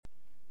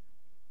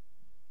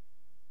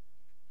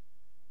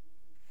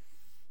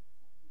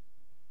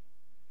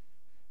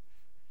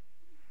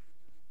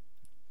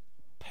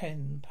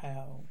pen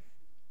pal.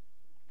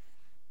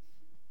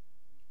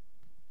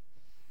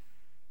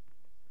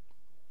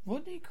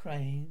 Rodney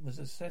Crane was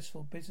a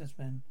successful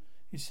businessman.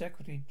 His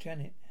secretary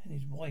Janet and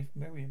his wife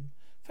Miriam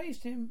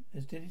faced him,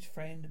 as did his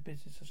friend and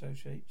business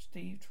associate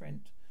Steve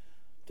Trent.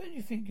 Don't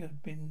you think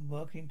you've been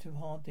working too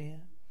hard, dear?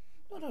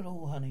 Not at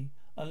all, honey.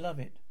 I love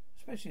it,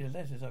 especially the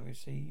letters I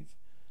receive.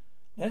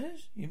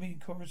 Letters? You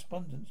mean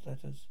correspondence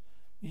letters?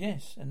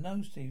 Yes and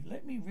no, Steve.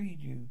 Let me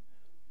read you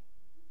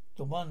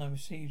the one I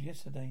received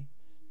yesterday.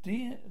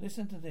 Dear,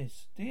 listen to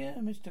this. Dear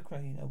Mr.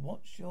 Crane, I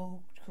watch your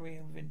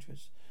career with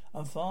interest.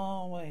 I'm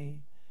far away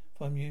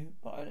from you,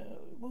 but I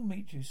will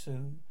meet you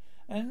soon.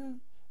 And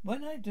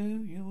when I do,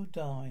 you will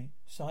die.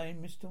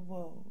 Signed, Mr.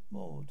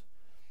 Maud.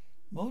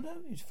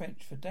 Mordo is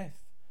French for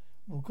death.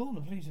 We'll call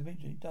the police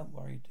immediately. Don't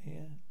worry,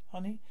 dear.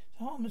 Honey,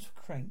 it's a harmless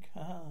crank.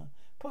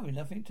 Probably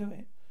nothing to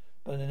it.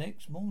 But the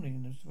next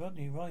morning, as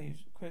Rodney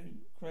arrives at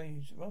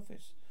Crane's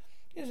office,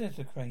 here's a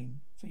letter,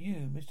 Crane. For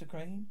you, Mr.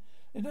 Crane.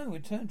 There's no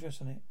return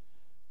address on it.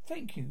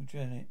 Thank you,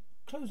 Janet.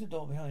 Close the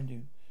door behind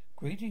you.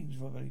 Greetings,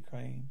 Rodney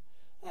Crane.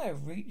 I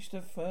have reached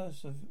the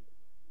first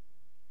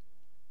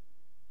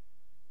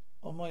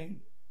on my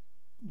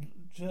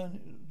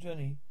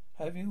journey.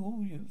 Have you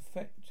all your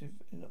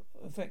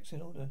effects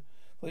in order?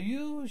 For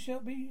you shall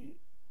be,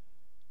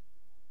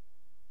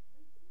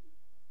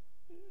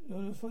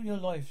 for your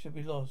life shall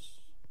be lost.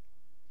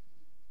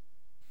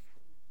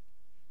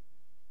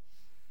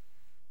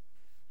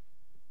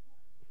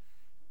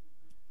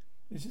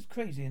 This is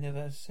crazy. I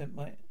never sent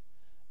my.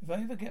 If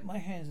I ever get my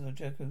hands on a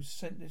joker who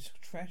sent this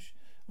trash,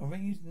 I'll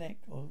wring his neck.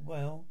 Or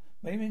well,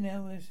 maybe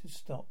now this is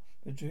stopped.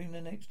 But during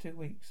the next 2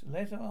 weeks,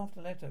 letter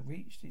after letter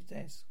reached his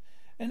desk,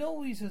 and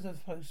always as a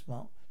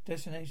postmark,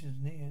 destinations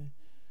near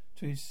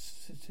to his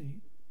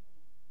city.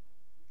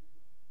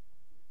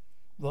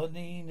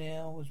 Rodney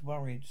now was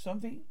worried.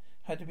 Something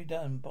had to be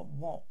done, but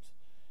what?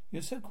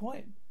 You're so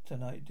quiet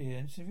tonight,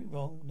 dear. Is anything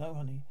wrong? No,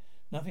 honey.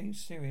 Nothing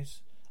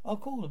serious. I'll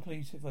call the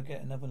police if I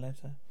get another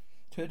letter.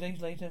 2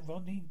 days later,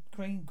 Rodney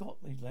Crane got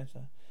his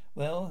letter.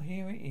 Well,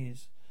 here it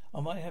is.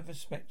 I might have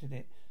expected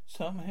it.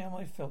 Somehow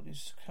I felt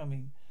this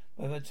coming.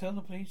 But if I tell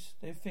the police,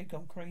 they think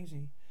I'm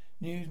crazy.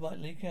 News might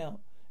leak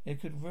out.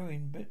 It could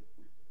ruin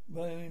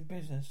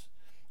business.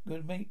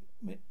 Could make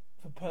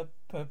for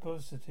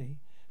publicity.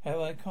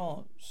 How I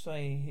can't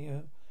stay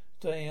here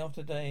day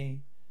after day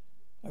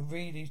and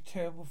read these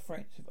terrible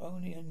threats. If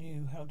only I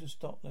knew how to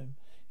stop them.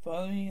 If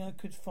only I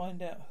could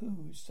find out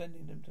who is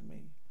sending them to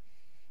me.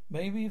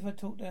 Maybe if I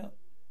talked it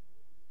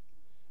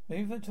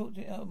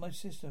out of my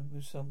system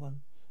with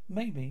someone.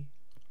 Maybe.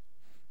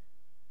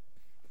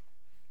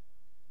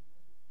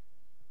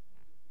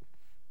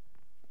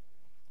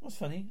 What's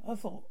funny? I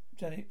thought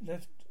Janet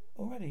left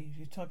already.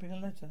 She's typing a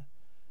letter.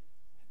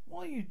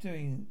 What are you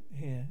doing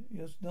here?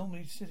 You're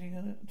normally sitting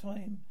at a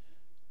time.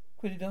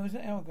 Quitted almost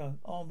an hour ago.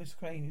 Oh, Miss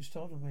Crane, you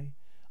startled me.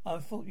 I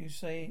thought you'd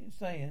stay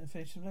and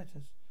finish some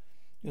letters.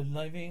 You're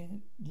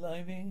lying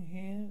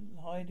here,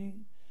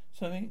 hiding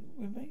something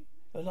with me?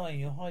 You're lying,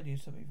 you're hiding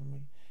something from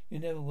me. You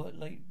never worked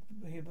late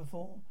here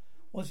before.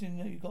 What's in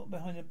that you got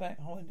behind the back?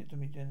 Hand it to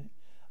me, Janet.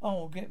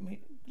 Oh,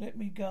 let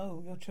me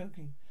go. You're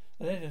choking.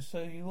 The letter,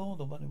 so you're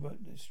the one who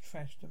wrote this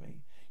trash to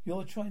me.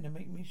 You're trying to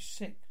make me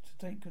sick to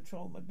take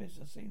control of my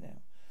business. See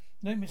now.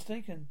 No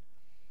mistaken.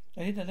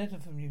 I hid a letter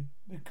from you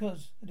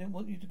because I didn't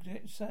want you to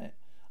get upset.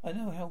 I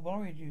know how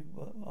worried you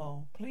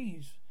are.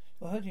 Please,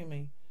 you're hurting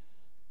me.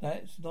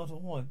 That's not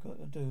all I've got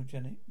to do,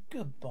 Janet.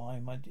 Goodbye,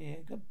 my dear.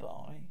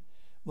 Goodbye.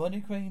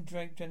 Rodney Crane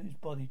dragged Janet's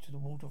body to the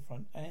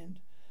waterfront, and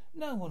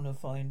no one will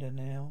find her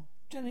now.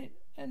 Janet,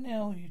 and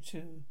now you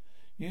two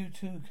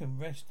can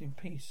rest in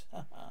peace.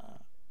 Ha ha.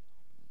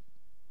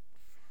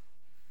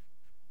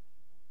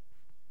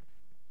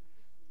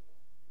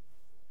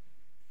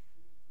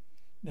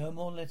 No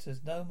more letters,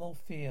 no more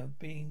fear of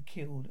being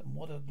killed, and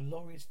what a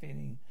glorious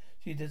feeling.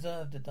 She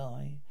deserved to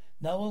die.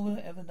 No one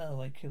will ever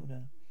know I killed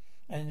her.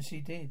 And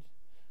she did.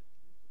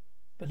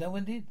 But no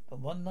one did. But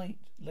one night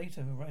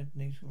later, we arrived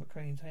at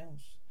Crane's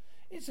house.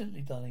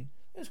 Instantly, darling,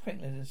 those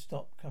crank letters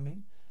stopped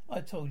coming.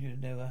 I told you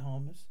they were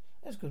harmless.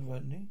 That's good,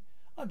 Rodney.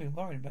 I've been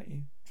worried about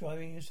you,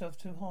 driving yourself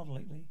too hard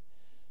lately.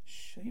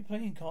 Shh, are you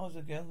playing cards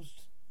with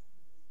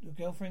your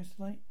girlfriends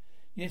tonight?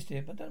 Yes,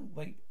 dear, but don't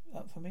wait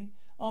up for me.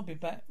 I'll be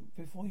back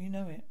before you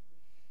know it.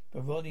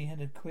 But Rodney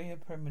had a queer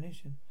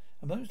premonition.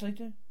 A moment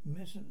later,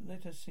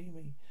 let her see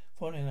me.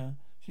 Following her,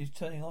 she's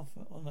turning off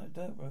on that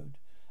dirt road.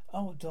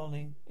 Oh,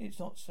 darling, it's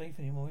not safe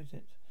anymore, is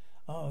it?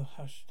 Oh,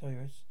 hush,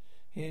 dearest.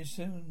 He'll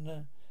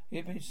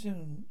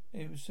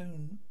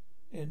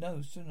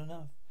know soon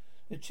enough.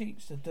 The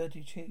cheeks, the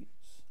dirty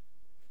cheeks.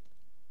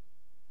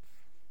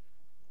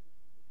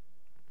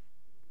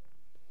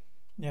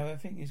 Now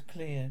everything is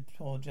clear.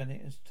 Poor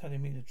Janet is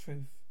telling me the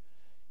truth.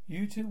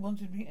 You two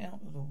wanted me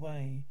out of the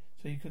way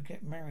so you could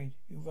get married.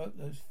 You wrote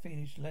those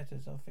fiendish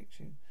letters. I'll fix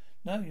you.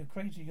 No, you're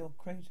crazy. You're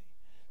crazy.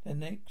 The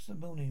next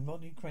morning,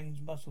 Rodney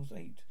Crane's muscles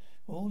ached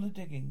for all the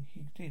digging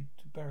he did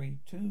to bury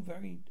 2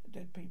 very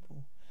dead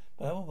people.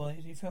 But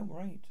otherwise, he felt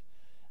great.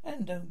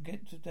 And now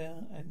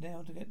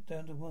to get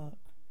down to work.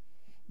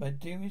 My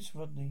dearest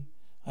Rodney,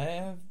 I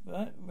have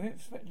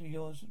respected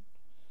yours.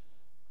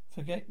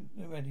 Forget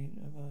already.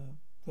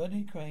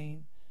 Rodney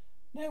Crane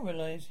now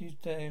realized he's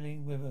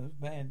dealing with a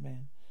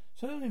madman.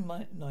 So in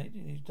my night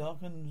in his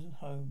darkened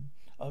home,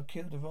 I'll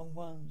kill the wrong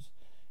ones.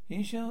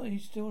 He's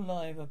still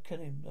alive. I'll kill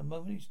him the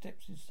moment he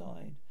steps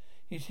inside.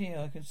 He's here.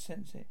 I can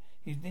sense it.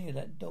 He's near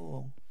that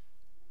door.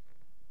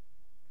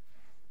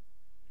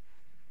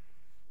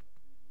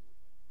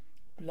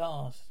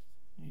 Blast,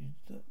 you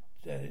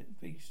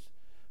beast.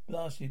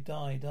 Blast you,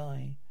 die.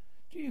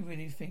 Do you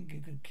really think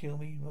you could kill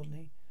me,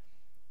 Rodney?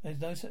 There's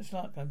no such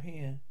luck. I'm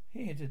here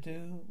to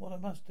do what I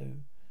must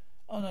do.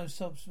 Oh no,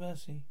 sobs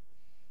mercy.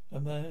 A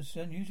most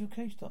unusual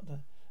case, Doctor.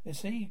 They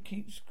say he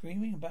keeps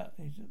screaming about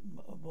his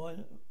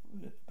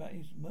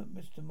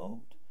Mr.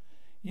 Mold.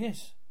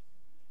 Yes.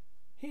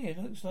 Here,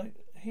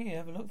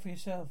 have a look for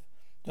yourself.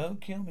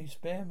 Don't kill me,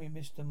 spare me,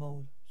 Mr.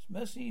 Mold.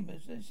 Mercy.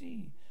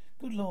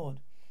 Good Lord.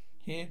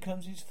 Here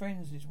comes his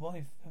friends, his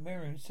wife,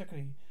 Miriam, his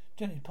secretary,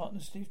 Jenny's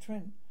partner, Steve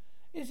Trent.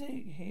 Is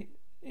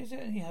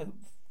there any hope,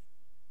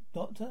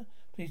 Doctor?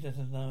 Please let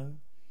us know.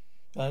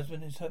 My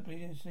husband is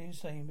hopelessly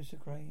insane, Mr.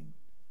 Crane.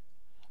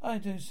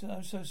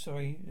 I'm so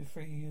sorry. The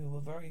three of you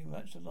were very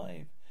much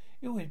alive.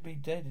 You'll always be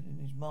dead in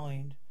his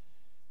mind.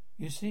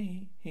 You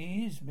see,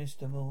 he is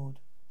Mr. Maud.